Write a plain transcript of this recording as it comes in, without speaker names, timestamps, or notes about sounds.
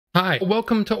Hi,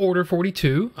 welcome to Order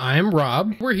 42. I am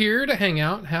Rob. We're here to hang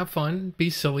out, have fun, be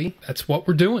silly. That's what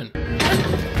we're doing.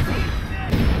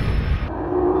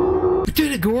 You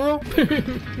did it, girl!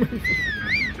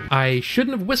 I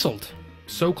shouldn't have whistled.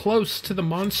 So close to the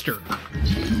monster.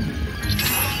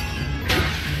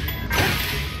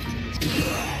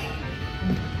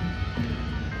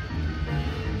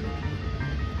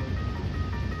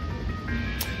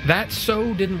 That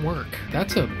so didn't work.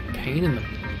 That's a pain in the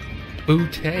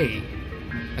bootay.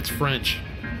 That's French.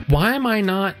 Why am I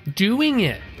not doing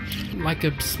it like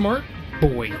a smart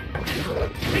boy?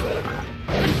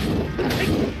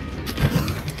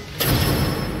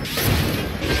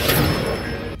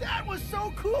 That was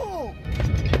so cool!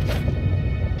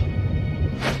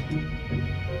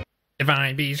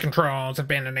 Divine Beast controls have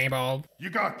been enabled. You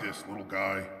got this, little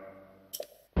guy.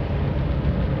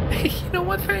 Hey, you know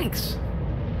what? Thanks.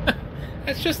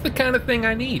 That's just the kind of thing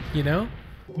I need, you know?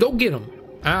 Go get him.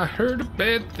 I heard a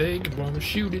bad thing, I'm gonna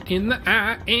shoot it in the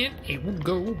eye and it will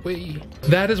go away.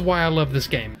 That is why I love this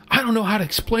game. I don't know how to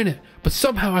explain it, but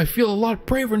somehow I feel a lot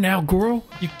braver now, girl.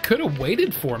 You could have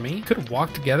waited for me. Could have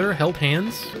walked together, held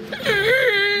hands.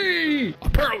 Hey!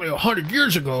 Apparently 100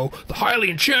 years ago, the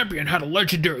Hylian champion had a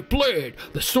legendary blade,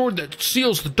 the sword that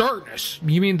seals the darkness.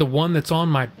 You mean the one that's on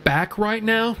my back right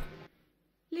now?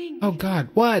 Link, Oh God,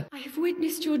 what? I have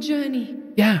witnessed your journey.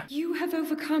 Yeah, You have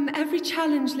overcome every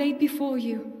challenge laid before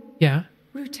you. yeah,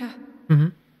 Ruta, mm-hmm,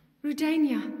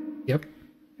 Rudania, yep,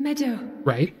 Meadow,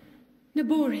 right.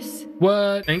 Naboris.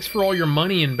 What? Thanks for all your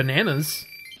money and bananas.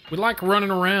 We like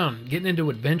running around, getting into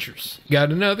adventures.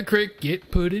 Got another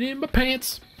cricket, put it in my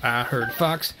pants. I heard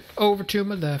fox over to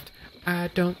my left. I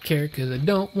don't care cause I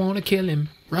don't want to kill him.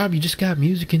 Rob, you just got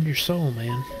music in your soul,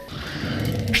 man.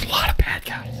 There's a lot of bad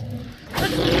guys.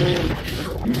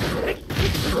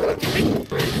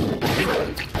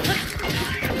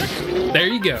 There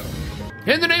you go.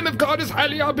 In the name of God is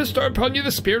highly I bestow upon you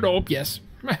the spirit of yes.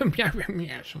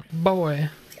 Boy.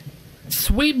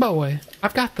 Sweet boy.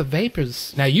 I've got the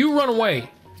vapors. Now you run away,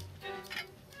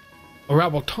 or I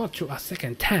will taunt you a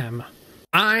second time.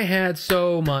 I had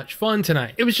so much fun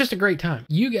tonight. It was just a great time.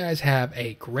 You guys have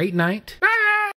a great night.